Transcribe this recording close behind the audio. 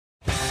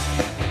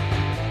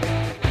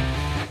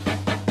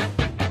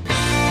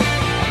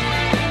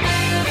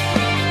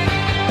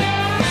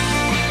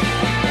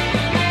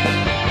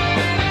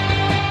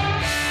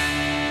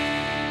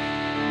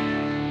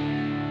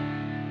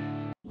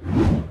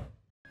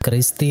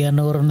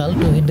Cristiano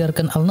Ronaldo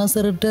hindarkan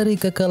Al-Nassr dari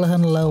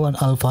kekalahan lawan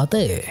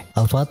Fateh.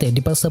 Fateh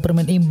dipaksa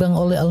bermain imbang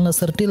oleh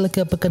Al-Nassr di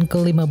laga pekan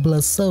ke-15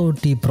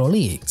 Saudi Pro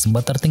League.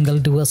 Sempat tertinggal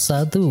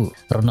 2-1.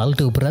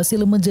 Ronaldo berhasil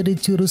menjadi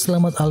juru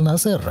selamat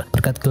Al-Nassr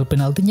berkat gol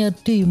penaltinya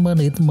di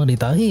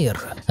menit-menit akhir.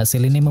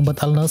 Hasil ini membuat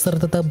Al-Nassr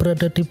tetap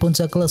berada di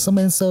puncak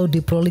klasemen Saudi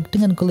Pro League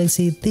dengan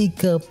koleksi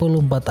 34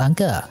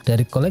 angka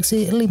dari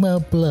koleksi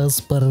 15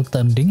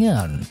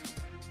 pertandingan.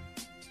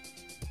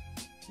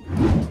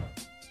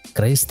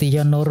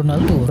 Cristiano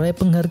Ronaldo raih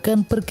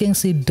penghargaan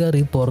bergengsi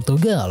dari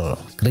Portugal.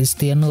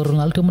 Cristiano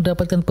Ronaldo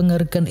mendapatkan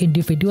penghargaan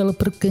individual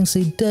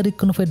bergengsi dari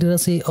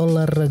Konfederasi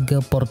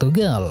Olahraga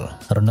Portugal.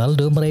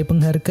 Ronaldo meraih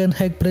penghargaan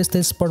High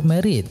Prestige Sport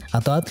Merit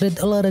atau atlet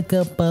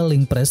olahraga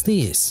paling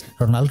prestis.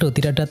 Ronaldo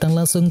tidak datang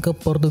langsung ke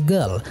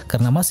Portugal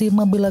karena masih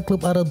membela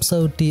klub Arab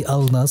Saudi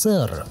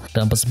Al-Nassr.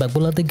 Dan pesepak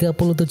bola 37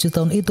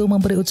 tahun itu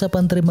memberi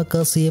ucapan terima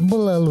kasih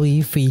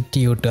melalui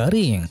video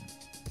daring.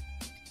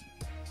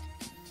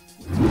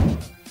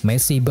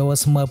 Messi bawa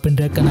semua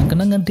benda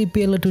kenang-kenangan di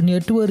Piala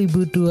Dunia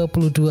 2022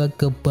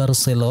 ke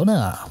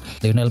Barcelona.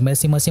 Lionel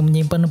Messi masih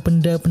menyimpan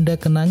benda-benda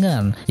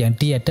kenangan yang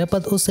dia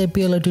dapat usai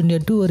Piala Dunia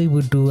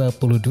 2022.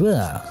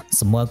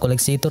 Semua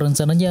koleksi itu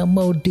rencananya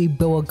mau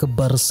dibawa ke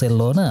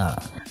Barcelona.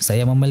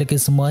 Saya memiliki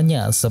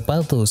semuanya,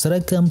 sepatu,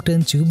 seragam,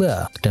 dan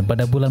jubah. Dan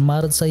pada bulan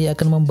Maret saya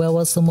akan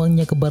membawa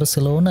semuanya ke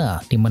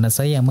Barcelona, di mana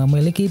saya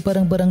memiliki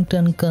barang-barang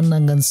dan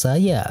kenangan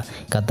saya,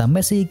 kata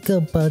Messi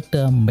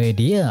kepada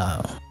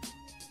media.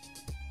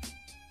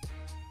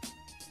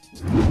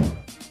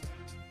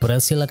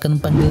 Berhasil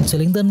akan panggil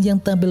Joelinton yang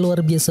tampil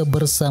luar biasa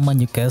bersama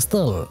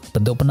Newcastle.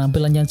 Bentuk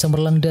penampilan yang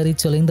cemerlang dari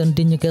Joelinton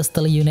di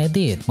Newcastle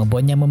United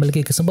membuatnya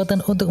memiliki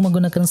kesempatan untuk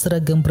menggunakan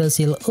seragam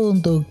Brasil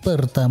untuk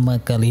pertama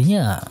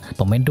kalinya.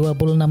 Pemain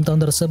 26 tahun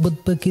tersebut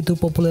begitu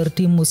populer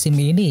di musim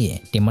ini,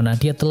 di mana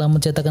dia telah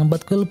mencetakkan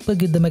 4 gol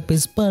bagi The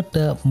Magpies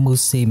pada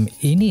musim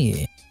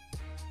ini.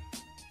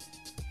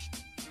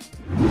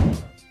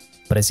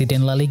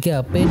 Presiden La Liga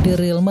PD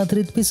Real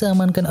Madrid bisa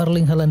amankan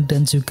Erling Haaland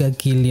dan juga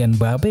Kylian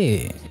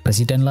Mbappe.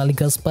 Presiden La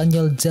Liga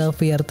Spanyol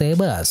Javier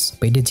Tebas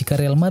PD jika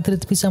Real Madrid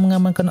bisa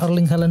mengamankan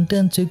Erling Haaland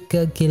dan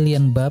juga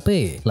Kylian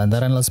Mbappe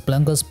lantaran Los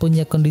Blancos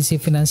punya kondisi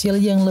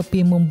finansial yang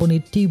lebih mumpuni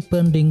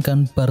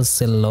dibandingkan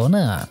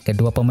Barcelona.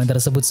 Kedua pemain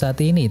tersebut saat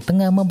ini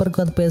tengah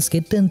memperkuat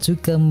PSG dan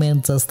juga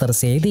Manchester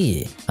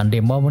City. Andai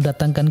mau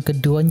mendatangkan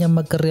keduanya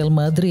maka Real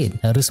Madrid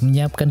harus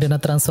menyiapkan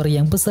dana transfer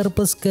yang besar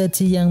plus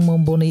gaji yang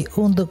mumpuni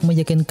untuk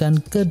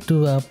meyakinkan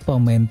kedua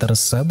pemain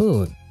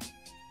tersebut.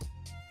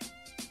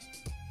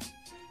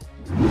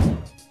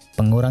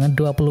 Pengurangan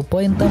 20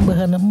 poin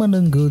tambahan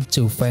menunggu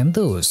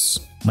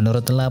Juventus.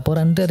 Menurut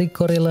laporan dari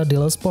Corriere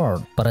dello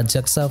Sport, para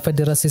jaksa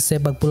Federasi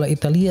Sepak Bola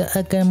Italia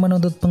akan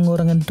menuntut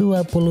pengurangan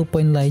 20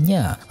 poin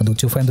lainnya untuk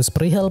Juventus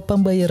perihal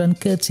pembayaran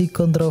gaji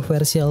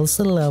kontroversial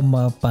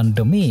selama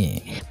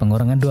pandemi.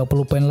 Pengurangan 20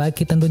 poin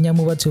lagi tentunya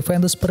membuat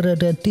Juventus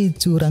berada di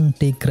jurang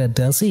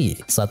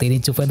degradasi. Saat ini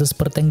Juventus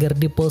bertengger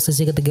di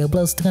posisi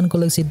ke-13 dengan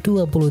koleksi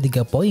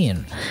 23 poin.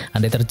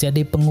 Andai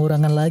terjadi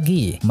pengurangan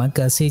lagi,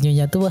 maka si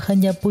Nyonya tua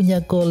hanya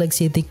punya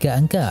koleksi 3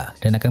 angka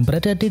dan akan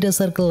berada di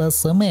dasar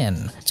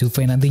klasemen.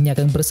 Juve nantinya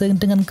akan bersaing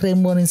dengan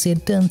Cremonese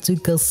dan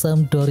juga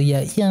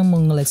Sampdoria yang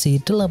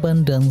mengoleksi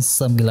 8 dan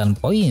 9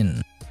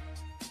 poin.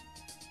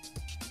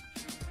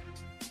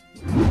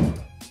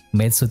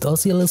 Mesut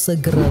Ozil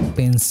segera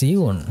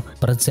pensiun.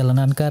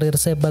 Perjalanan karir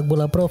sepak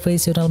bola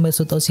profesional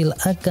Mesut Ozil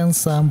akan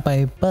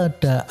sampai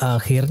pada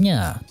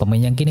akhirnya.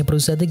 Pemain yang kini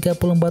berusia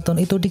 34 tahun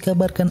itu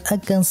dikabarkan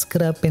akan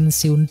segera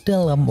pensiun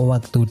dalam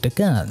waktu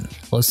dekat.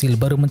 Ozil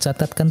baru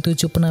mencatatkan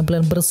 7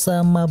 penampilan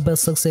bersama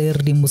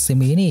Basaksehir di musim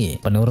ini.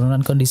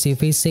 Penurunan kondisi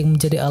fisik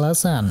menjadi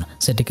alasan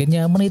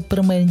sedikitnya menit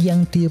bermain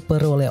yang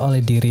diperoleh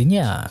oleh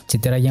dirinya.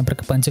 Cedera yang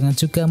berkepanjangan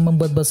juga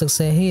membuat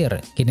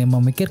Basaksehir kini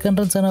memikirkan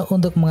rencana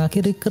untuk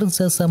mengakhiri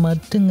kerjasama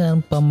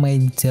dengan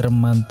pemain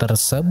Jerman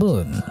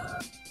tersebut.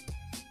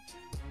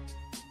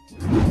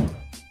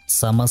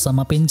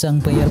 Sama-sama pincang,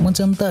 Bayern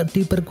Munchen tak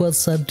diperkuat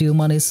Sadio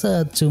Mane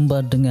saat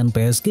jumpa dengan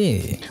PSG.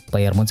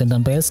 Bayern Munchen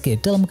dan PSG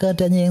dalam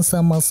keadaannya yang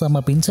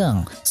sama-sama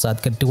pincang saat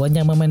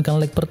keduanya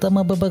memainkan leg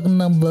pertama babak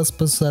 16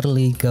 besar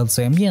Liga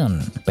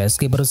Champions.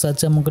 PSG baru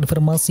saja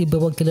mengkonfirmasi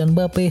bahwa Kylian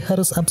Mbappe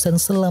harus absen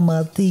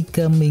selama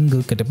 3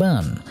 minggu ke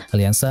depan. Hal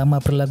yang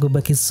sama berlaku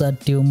bagi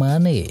Sadio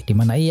Mane, di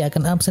mana ia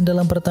akan absen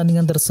dalam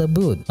pertandingan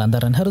tersebut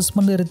lantaran harus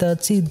menderita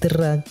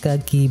cedera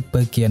kaki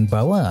bagian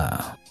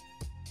bawah.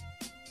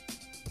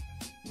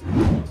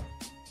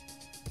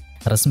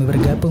 Resmi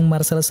bergabung,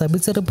 Marcel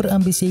Sabitzer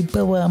berambisi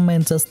bahwa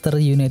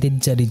Manchester United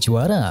jadi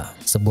juara.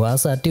 Sebuah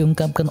asa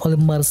diungkapkan oleh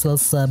Marcel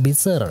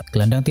Sabitzer.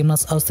 Gelandang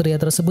timnas Austria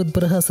tersebut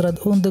berhasrat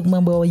untuk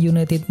membawa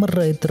United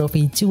meraih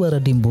trofi juara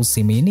di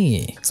musim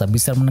ini.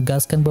 Sabitzer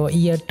menegaskan bahwa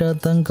ia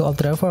datang ke Old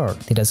Trafford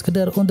tidak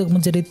sekedar untuk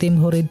menjadi tim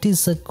hore di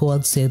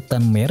skuad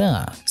setan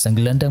merah. Sang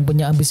gelandang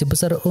punya ambisi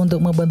besar untuk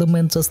membantu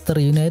Manchester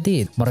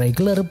United meraih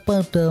gelar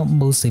pada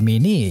musim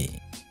ini.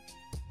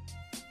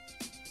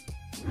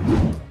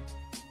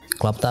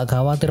 Klub tak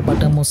khawatir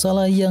pada Mo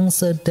Salah yang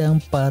sedang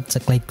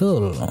paceklik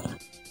gol.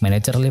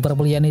 Manajer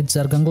Liverpool yakni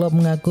Jurgen Klopp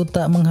mengaku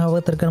tak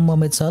mengkhawatirkan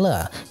Mohamed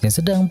Salah yang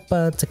sedang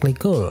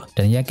paceklik gol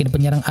dan yakin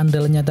penyerang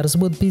andalnya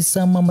tersebut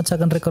bisa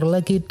memecahkan rekor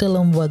lagi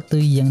dalam waktu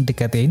yang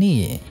dekat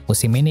ini.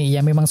 Musim ini ia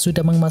memang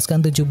sudah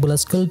mengemaskan 17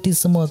 gol di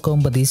semua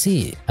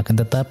kompetisi,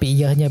 akan tetapi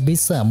ia hanya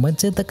bisa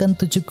mencetakkan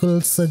 7 gol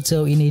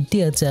sejauh ini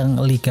di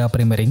ajang Liga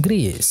Premier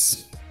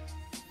Inggris.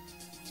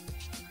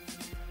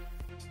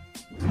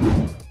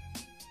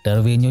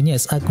 Darwin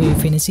Núñez akui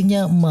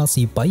finishingnya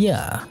masih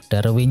payah.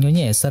 Darwin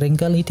Núñez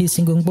seringkali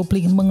disinggung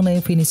publik mengenai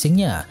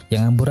finishingnya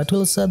yang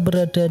amburadul saat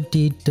berada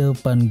di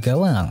depan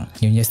gawang.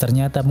 Núñez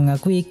ternyata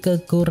mengakui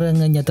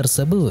kekurangannya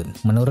tersebut.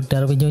 Menurut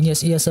Darwin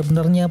Núñez, ia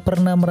sebenarnya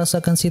pernah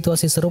merasakan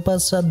situasi serupa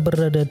saat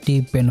berada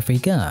di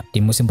Benfica.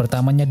 Di musim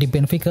pertamanya di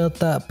Benfica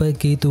tak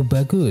begitu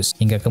bagus,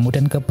 hingga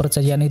kemudian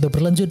kepercayaan itu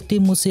berlanjut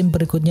di musim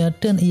berikutnya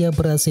dan ia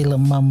berhasil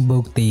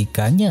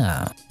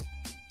membuktikannya.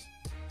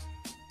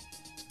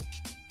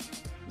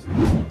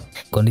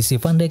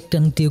 Kondisi Van Dijk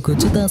dan Diogo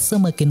Jota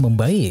semakin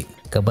membaik.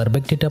 Kabar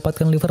baik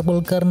didapatkan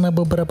Liverpool karena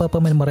beberapa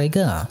pemain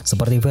mereka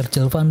seperti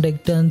Virgil van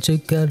Dijk dan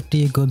juga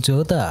Diogo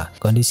Jota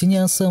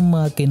kondisinya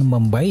semakin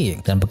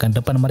membaik dan pekan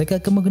depan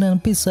mereka kemungkinan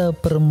bisa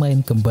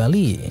bermain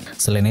kembali.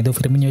 Selain itu,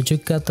 Firmino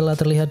juga telah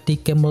terlihat di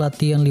camp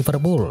latihan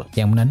Liverpool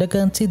yang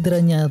menandakan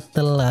cederanya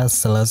telah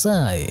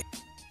selesai.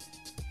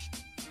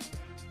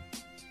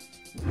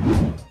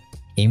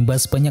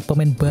 Imbas banyak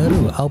pemain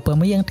baru,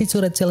 Aubameyang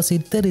dicoret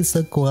Chelsea dari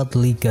skuad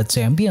Liga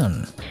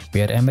Champion.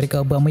 Pierre-Emerick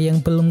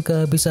Aubameyang belum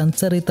kehabisan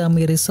cerita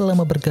miris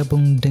selama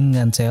bergabung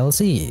dengan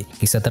Chelsea.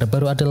 Kisah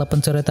terbaru adalah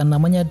pencoretan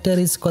namanya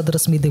dari skuad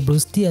resmi The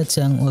Blues di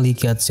ajang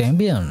Liga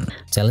Champion.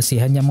 Chelsea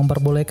hanya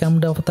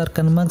memperbolehkan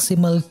mendaftarkan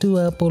maksimal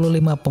 25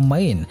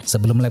 pemain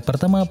sebelum leg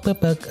pertama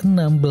babak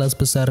 16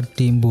 besar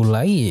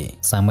dimulai.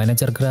 Sang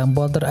manajer Graham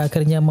Potter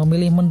akhirnya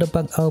memilih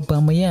mendepak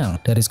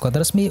Aubameyang dari skuad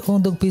resmi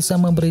untuk bisa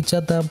memberi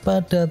jatah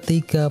pada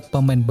 3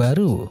 pemain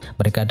baru.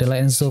 Mereka adalah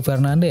Enzo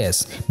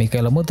Fernandez,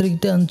 Michael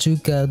Mudryk, dan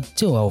juga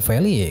Joao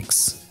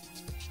Felix.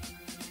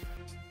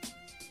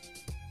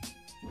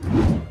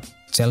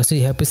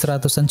 Chelsea habis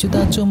ratusan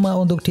juta cuma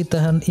untuk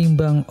ditahan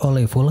imbang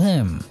oleh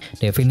Fulham.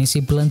 Definisi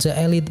belanja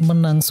elit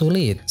menang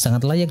sulit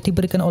sangat layak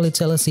diberikan oleh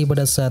Chelsea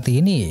pada saat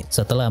ini.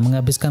 Setelah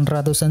menghabiskan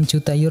ratusan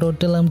juta euro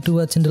dalam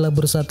 2 jendela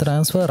bursa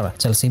transfer,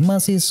 Chelsea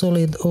masih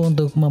sulit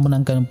untuk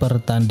memenangkan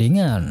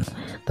pertandingan.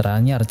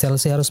 Terakhir,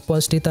 Chelsea harus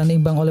puas ditahan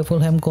imbang oleh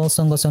Fulham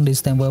 0-0 di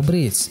Stamford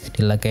Bridge.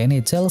 Di laga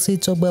ini,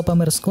 Chelsea coba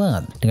pamer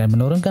skuad dengan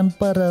menurunkan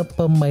para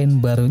pemain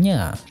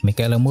barunya.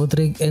 Michael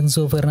Mudryk,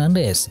 Enzo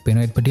Fernandez,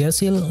 Benoit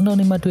Badiashile,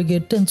 Noni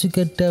Madueke, dan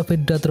juga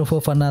David Datro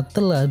Fofana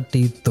telah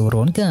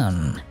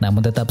diturunkan.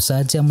 Namun tetap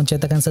saja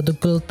mencetakkan 1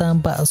 gol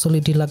tampak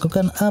sulit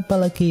dilakukan,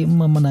 apalagi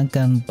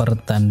memenangkan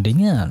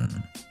pertandingan.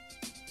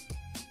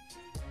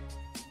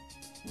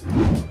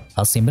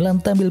 AC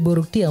Milan tampil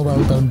buruk di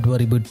awal tahun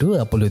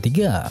 2023.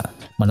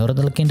 Menurut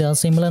legenda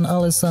AC Milan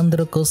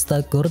Alessandro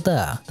Costa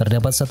Curta,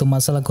 terdapat satu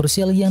masalah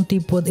krusial yang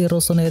dibuat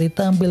Rossoneri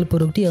tampil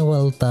buruk di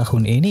awal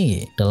tahun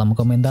ini. Dalam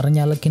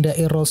komentarnya, legenda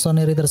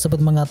Rossoneri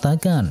tersebut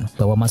mengatakan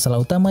bahwa masalah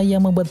utama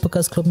yang membuat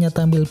bekas klubnya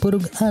tampil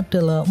buruk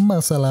adalah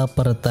masalah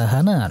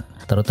pertahanan,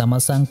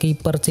 terutama sang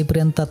kiper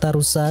Ciprian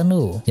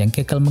Tatarusanu yang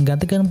gagal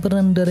menggantikan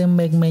peran dari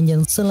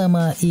McMahon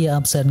selama ia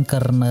absen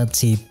karena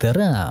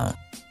cedera.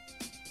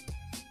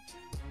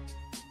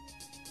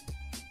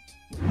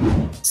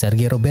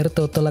 Sergio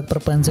Roberto tolak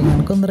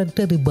perpanjangan kontrak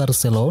dari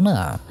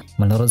Barcelona.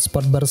 Menurut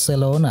Sport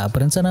Barcelona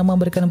berencana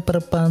memberikan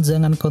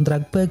perpanjangan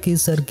kontrak bagi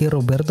Sergio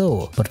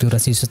Roberto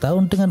berdurasi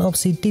setahun dengan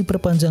opsi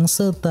diperpanjang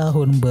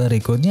setahun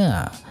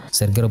berikutnya.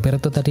 Sergio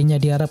Roberto tadinya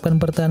diharapkan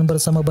bertahan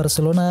bersama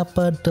Barcelona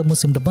pada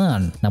musim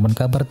depan, namun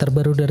kabar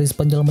terbaru dari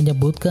Spanyol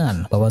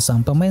menyebutkan bahwa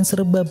sang pemain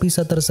serba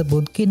bisa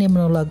tersebut kini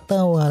menolak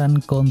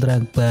tawaran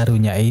kontrak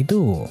barunya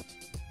itu.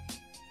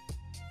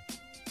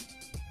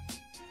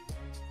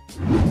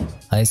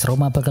 AS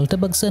Roma bakal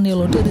tebak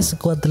Zaniolo dari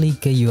skuad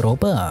Liga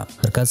Eropa.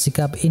 Berkat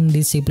sikap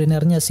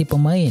indisiplinernya si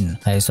pemain,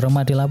 AS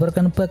Roma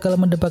dilaporkan bakal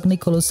mendebak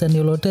Nicolo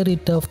Zaniolo dari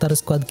daftar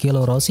skuad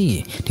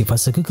Giallorossi di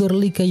fase gugur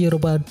Liga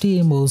Eropa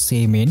di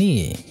musim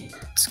ini.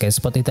 Sky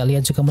Sport Italia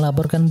juga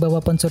melaporkan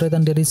bahwa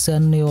pencoretan dari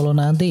Zaniolo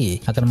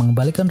nanti akan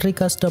mengembalikan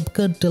Ricasdorp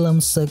ke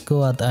dalam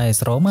skuad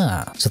AS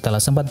Roma.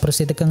 Setelah sempat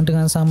bersih tegang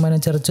dengan sang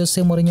manajer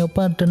Jose Mourinho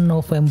pada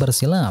November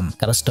silam,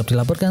 Ricasdorp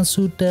dilaporkan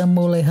sudah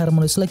mulai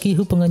harmonis lagi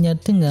hubungannya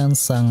dengan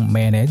sang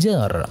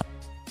manajer.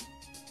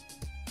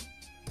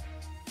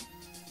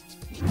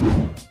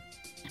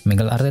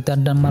 Mikel Arteta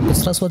dan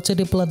Marcus Rashford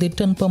jadi pelatih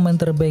dan pemain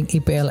terbaik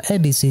IPL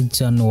edisi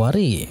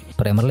Januari.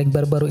 Premier League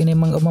baru-baru ini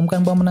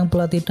mengumumkan pemenang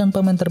pelatih dan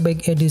pemain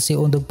terbaik edisi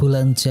untuk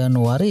bulan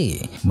Januari.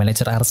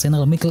 Manajer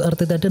Arsenal Mikel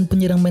Arteta dan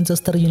penyerang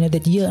Manchester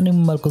United yakni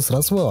Marcus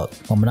Rashford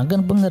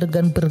memenangkan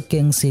penghargaan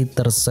bergengsi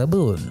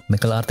tersebut.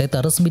 Mikel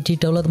Arteta resmi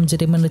didaulat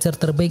menjadi manajer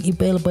terbaik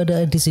IPL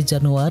pada edisi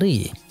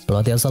Januari.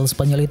 Pelatih asal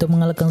Spanyol itu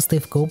mengalahkan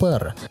Steve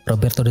Cooper,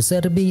 Roberto De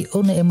Zerbi,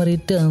 Unai Emery,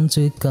 dan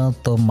juga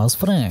Thomas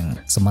Frank.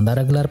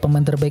 Sementara gelar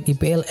pemain terbaik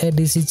IPL IPL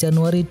edisi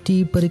Januari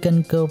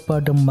diberikan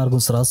kepada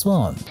Marcus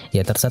Rashford.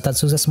 Ia tercatat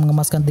sukses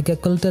mengemaskan 3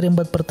 gol dari 4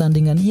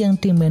 pertandingan yang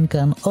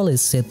dimainkan oleh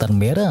Setan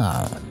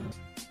Merah.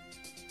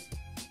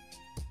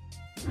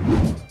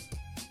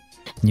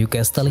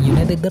 Newcastle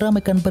United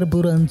ramaikan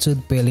perburuan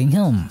Jude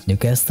Bellingham.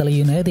 Newcastle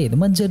United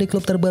menjadi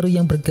klub terbaru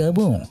yang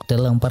bergabung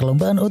dalam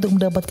perlombaan untuk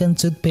mendapatkan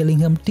Jude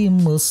Bellingham di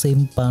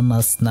musim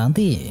panas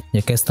nanti.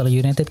 Newcastle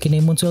United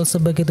kini muncul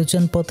sebagai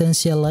tujuan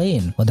potensial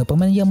lain untuk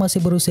pemain yang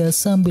masih berusia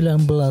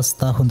 19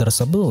 tahun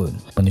tersebut,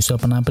 menyusul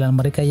penampilan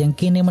mereka yang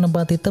kini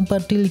menempati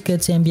tempat di Liga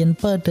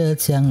Champions pada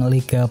ajang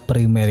Liga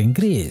Premier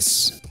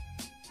Inggris.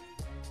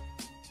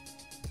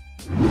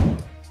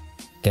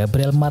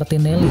 Gabriel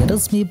Martinelli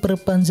resmi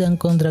perpanjang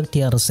kontrak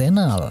di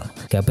Arsenal.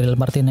 Gabriel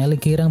Martinelli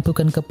girang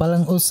bukan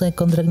kepalang usai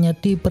kontraknya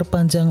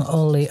diperpanjang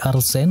oleh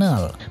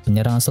Arsenal.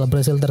 Penyerang asal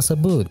Brasil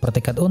tersebut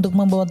bertekad untuk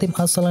membawa tim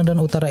asal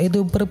London Utara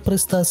itu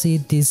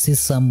berprestasi di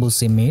sisa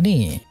musim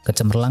ini.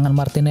 Kecemerlangan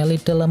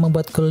Martinelli dalam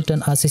membuat gol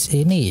dan assist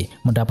ini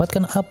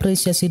mendapatkan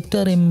apresiasi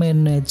dari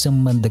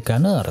manajemen The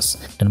Gunners,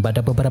 dan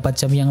pada beberapa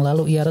jam yang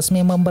lalu ia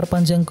resmi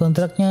memperpanjang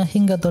kontraknya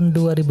hingga tahun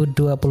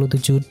 2027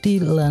 di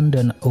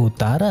London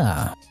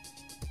Utara.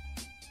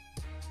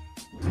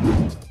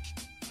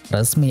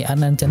 Resmi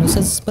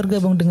Januzaj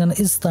bergabung dengan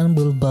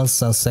Istanbul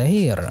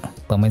Basaksehir.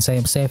 Pemain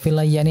sayap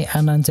Sevilla yakni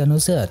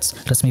Januzaj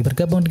resmi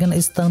bergabung dengan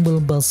Istanbul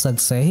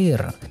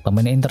Basaksehir.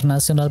 Pemain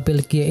internasional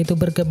Belgia itu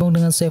bergabung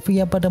dengan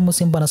Sevilla pada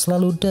musim panas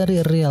lalu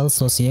dari Real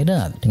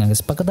Sociedad dengan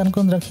kesepakatan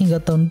kontrak hingga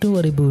tahun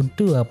 2026.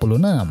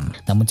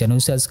 Namun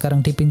Januzaj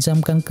sekarang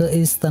dipinjamkan ke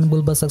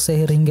Istanbul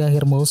Basaksehir hingga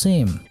akhir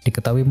musim.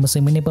 Diketahui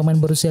musim ini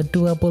pemain berusia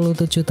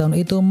 27 tahun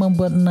itu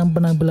membuat 6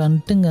 penampilan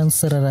dengan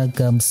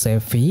seragam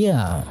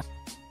Sevilla.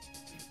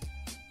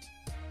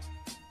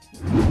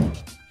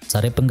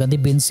 Cari pengganti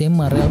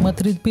Benzema, Real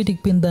Madrid bidik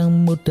bintang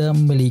muda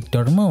milik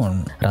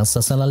Dortmund.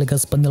 Raksasa La Liga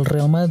Spanyol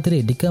Real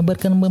Madrid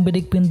dikabarkan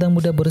membidik bintang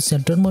muda Borussia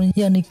Dortmund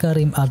yakni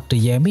Karim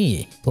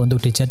Adeyemi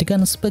untuk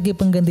dijadikan sebagai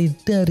pengganti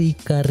dari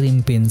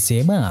Karim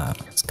Benzema.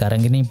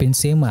 Sekarang ini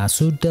Benzema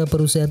sudah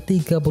berusia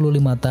 35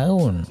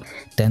 tahun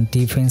dan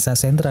Defensa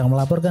Sentral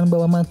melaporkan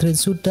bahwa Madrid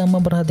sudah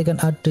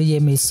memperhatikan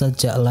Adeyemi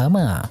sejak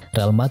lama.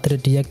 Real Madrid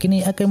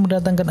diyakini akan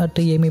mendatangkan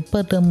Adeyemi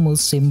pada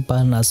musim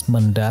panas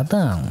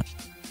mendatang.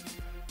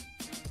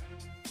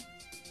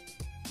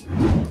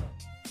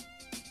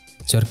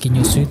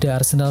 Jorginho sudah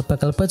Arsenal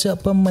bakal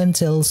bajak pemain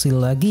Chelsea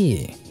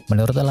lagi.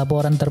 Menurut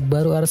laporan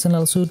terbaru,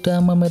 Arsenal sudah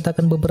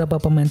memetakan beberapa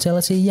pemain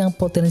Chelsea yang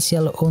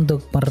potensial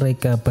untuk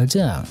mereka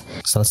bajak.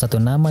 Salah satu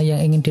nama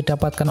yang ingin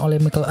didapatkan oleh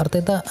Mikel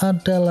Arteta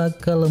adalah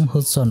Callum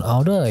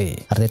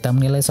Hudson-Odoi. Arteta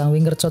menilai sang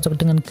winger cocok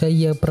dengan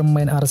gaya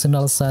bermain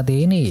Arsenal saat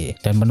ini,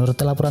 dan menurut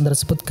laporan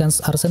tersebut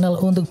kans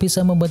Arsenal untuk bisa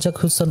membajak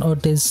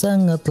Hudson-Odoi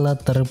sangatlah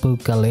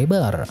terbuka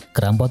lebar.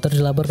 Graham Potter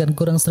dilaporkan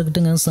kurang sreg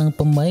dengan sang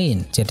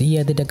pemain, jadi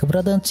ia tidak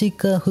keberatan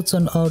jika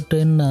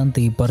Hudson-Odoi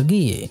nanti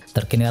pergi.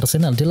 Terkini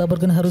Arsenal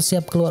dilaporkan harus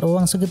siap keluar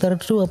uang sekitar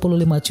 25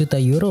 juta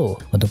euro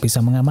untuk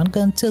bisa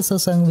mengamankan jasa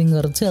sang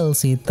winger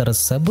Chelsea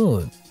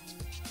tersebut.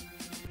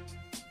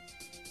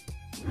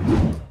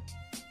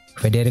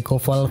 Federico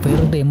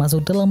Valverde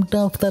masuk dalam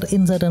daftar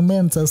insider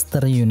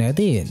Manchester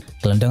United.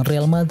 Gelandang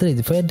Real Madrid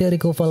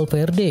Federico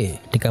Valverde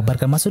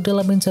dikabarkan masuk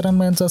dalam incaran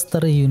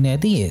Manchester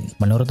United.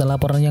 Menurut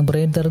laporan yang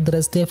beredar,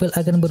 The Devil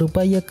akan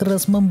berupaya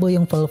keras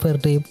memboyong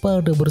Valverde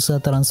pada bursa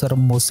transfer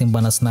musim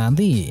panas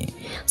nanti.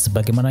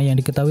 Sebagaimana yang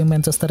diketahui,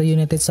 Manchester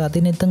United saat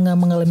ini tengah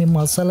mengalami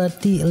masalah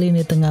di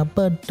lini tengah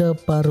pada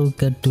paruh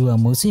kedua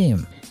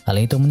musim. Hal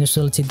itu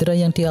menyusul cedera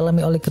yang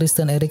dialami oleh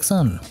Christian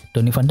Eriksen,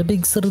 Donny van de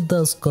Beek,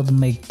 serta Scott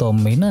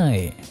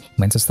McTominay.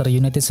 Manchester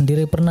United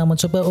sendiri pernah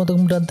mencoba untuk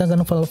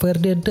mendatangkan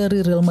Valverde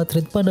dari Real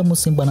Madrid pada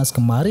musim panas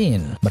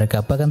kemarin.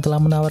 Mereka bahkan telah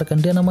menawarkan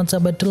dana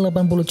mencapai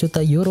 80 juta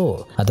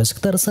euro atau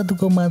sekitar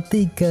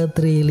 1,3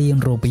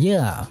 triliun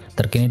rupiah.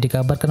 Terkini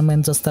dikabarkan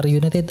Manchester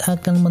United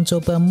akan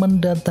mencoba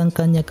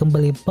mendatangkannya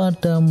kembali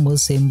pada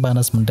musim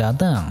panas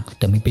mendatang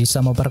demi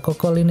bisa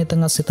memperkokoh lini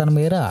tengah Setan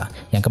Merah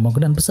yang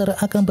kemungkinan besar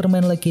akan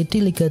bermain lagi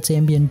di Liga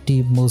Champions di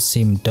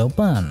musim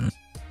depan.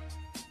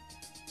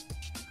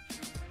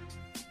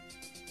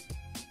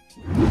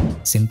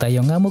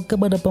 Sintayong ngamuk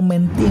kepada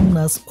pemain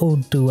timnas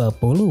U20.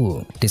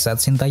 Di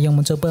saat Sintayong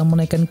mencoba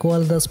menaikkan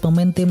kualitas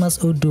pemain timnas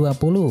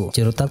U20,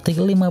 juru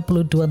taktik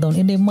 52 tahun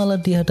ini malah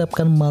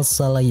dihadapkan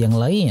masalah yang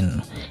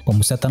lain.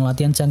 Pemusatan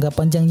latihan jangka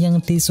panjang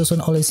yang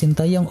disusun oleh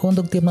Sintayong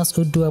untuk timnas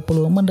U20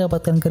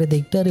 mendapatkan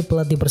kritik dari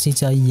pelatih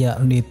Persija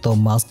yakni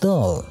Thomas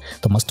Doll.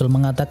 Thomas Doll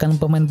mengatakan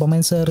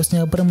pemain-pemain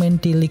seharusnya bermain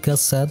di Liga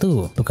 1,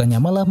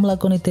 bukannya malah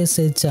melakoni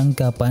TC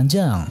jangka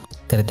panjang.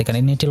 Kritikan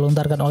ini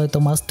dilontarkan oleh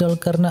Thomas Doll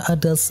karena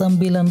ada 9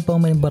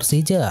 pemain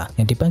Persija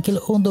yang dipanggil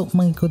untuk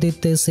mengikuti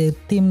TC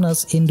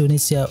Timnas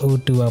Indonesia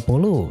U20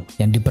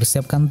 yang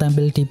dipersiapkan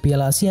tampil di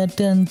Piala Asia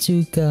dan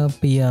juga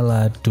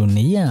Piala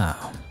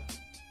Dunia.